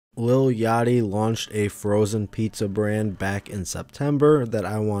Lil Yachty launched a frozen pizza brand back in September that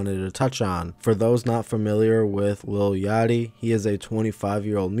I wanted to touch on. For those not familiar with Lil Yachty, he is a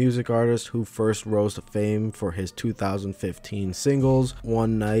 25-year-old music artist who first rose to fame for his 2015 singles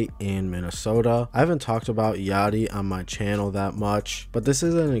One Night and Minnesota. I haven't talked about Yachty on my channel that much, but this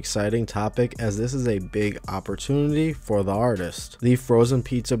is an exciting topic as this is a big opportunity for the artist. The frozen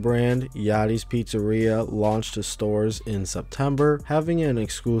pizza brand Yachty's Pizzeria launched to stores in September, having an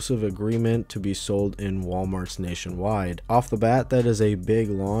exclusive agreement to be sold in Walmarts nationwide. Off the bat, that is a big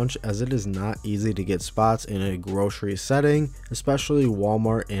launch as it is not easy to get spots in a grocery setting, especially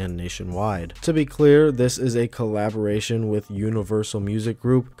Walmart and nationwide. To be clear, this is a collaboration with Universal Music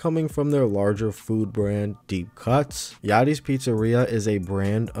Group coming from their larger food brand Deep Cuts. Yachty's Pizzeria is a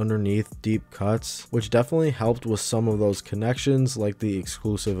brand underneath Deep Cuts, which definitely helped with some of those connections like the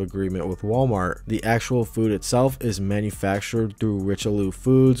exclusive agreement with Walmart. The actual food itself is manufactured through Richelieu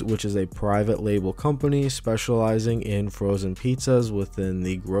Foods, which is a private label company specializing in frozen pizzas within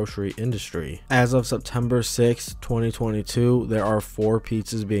the grocery industry. As of September 6, 2022, there are 4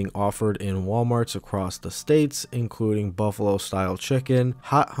 pizzas being offered in Walmarts across the states, including buffalo style chicken,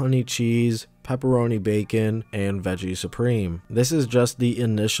 hot honey cheese, pepperoni bacon, and veggie supreme. This is just the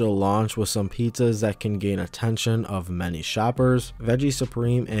initial launch with some pizzas that can gain attention of many shoppers, veggie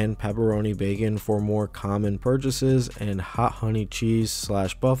supreme and pepperoni bacon for more common purchases, and hot honey cheese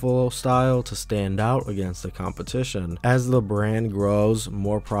 / buffalo style to stand out against the competition. As the brand grows,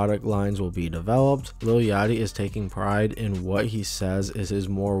 more product lines will be developed. Lil Yachty is taking pride in what he says is his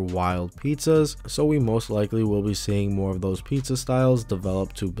more wild pizzas, so we most likely will be seeing more of those pizza styles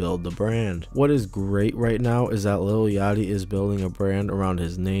developed to build the brand. What is great right now is that Lil Yachty is building a brand around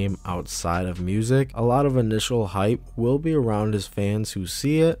his name outside of music. A lot of initial hype will be around his fans who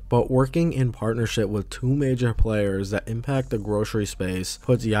see it, but working in partnership with 2 major players that impact the grocery space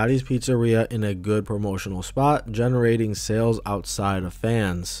puts Yachty's Pizzeria in a good promotional spot, generating sales outside of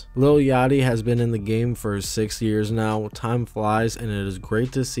fans. Lil Yachty has been in the game for 6 years now. Time flies, and it is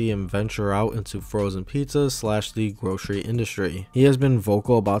great to see him venture out into frozen pizzas / the grocery industry. He has been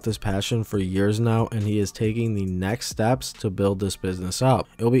vocal about this passion for years now, and he is taking the next steps to build this business up.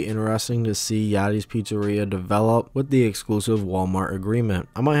 It'll be interesting to see Yachty's Pizzeria develop with the exclusive Walmart agreement.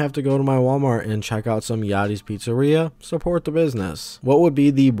 I might have to go to my Walmart and check out some Yachty's Pizzeria, support the business. What would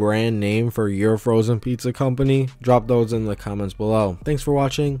be the brand name for your frozen pizza company? Drop those in the comments below. Thanks for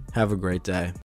watching. Have a great day.